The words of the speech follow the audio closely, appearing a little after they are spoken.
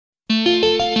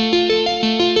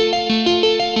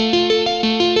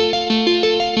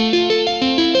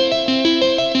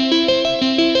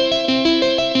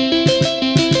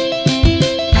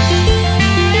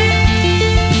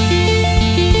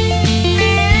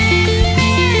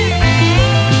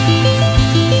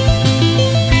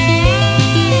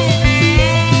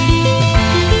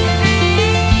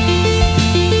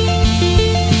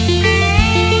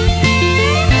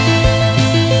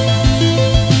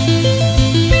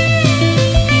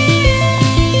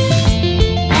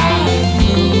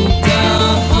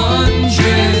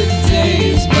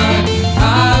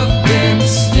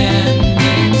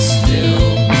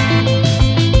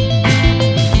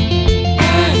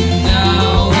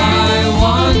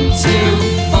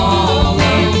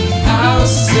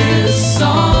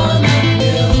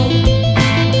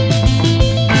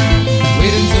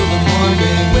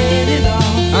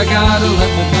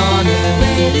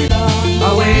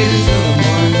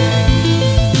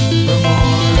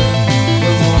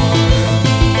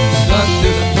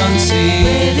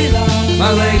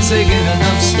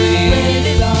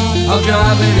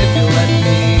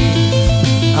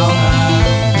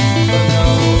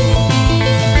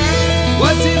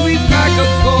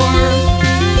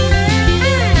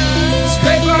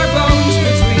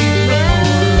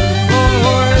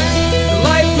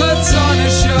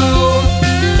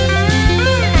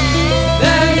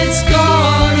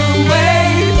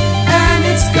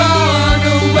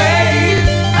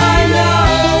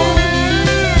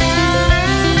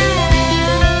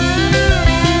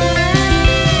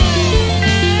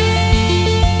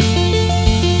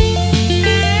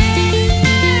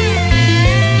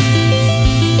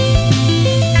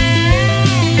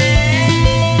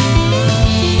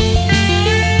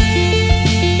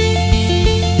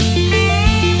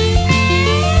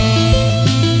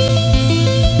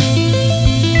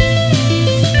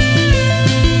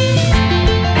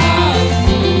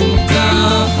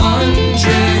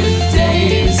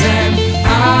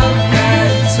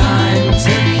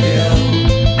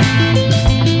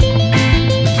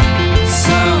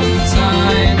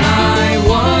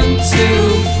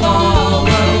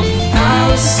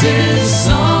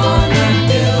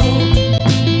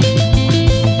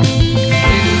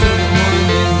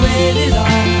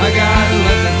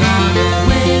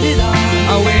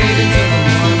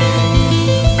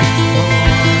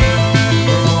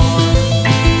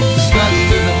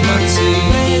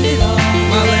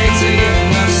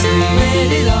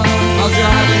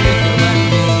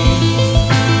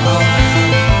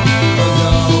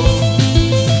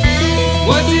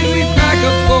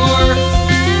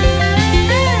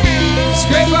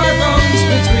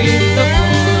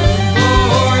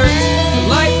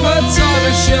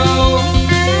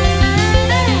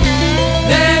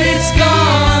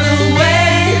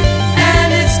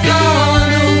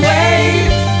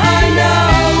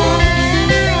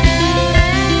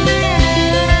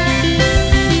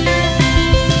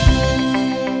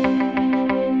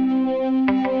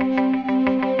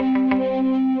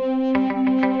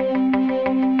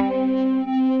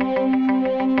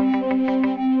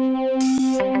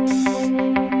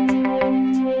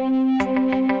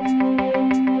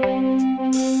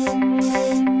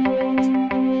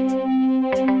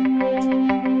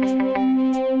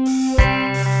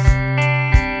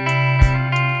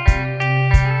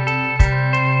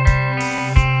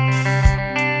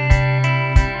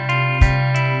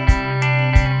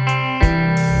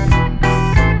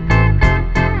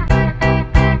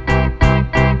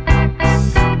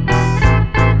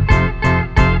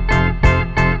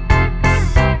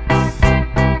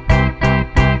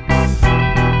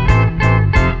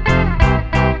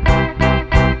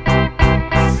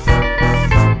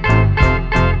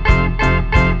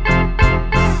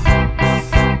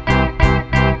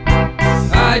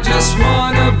just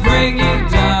wanna bring you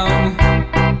down.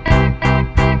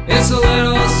 It's a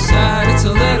little sad, it's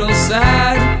a little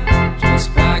sad.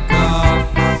 Just back off.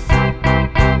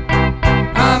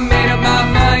 I made up my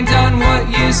mind on what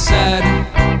you said.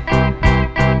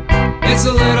 It's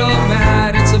a little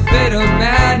mad, it's a bit of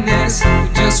madness.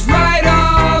 Just right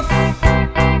off.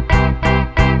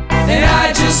 And I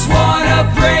just wanna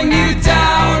bring you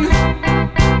down.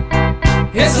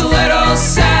 It's a little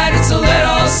sad, it's a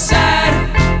little sad.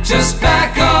 Just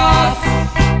back off.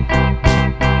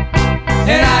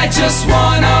 And I just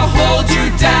wanna hold you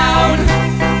down.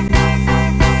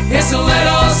 It's a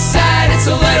little sad, it's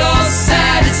a little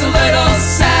sad, it's a little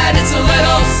sad, it's a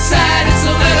little sad, it's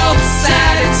a little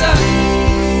sad, it's a...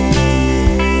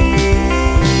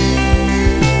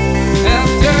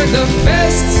 After the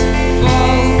fists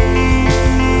fall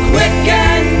quick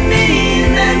and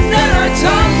mean, and then our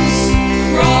tongues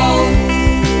crawl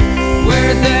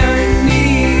where they're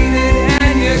needed,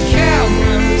 and your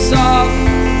camera's off,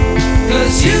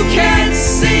 'cause you can't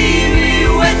see me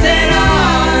with it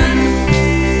on.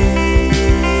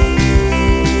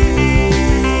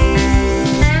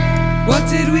 What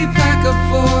did we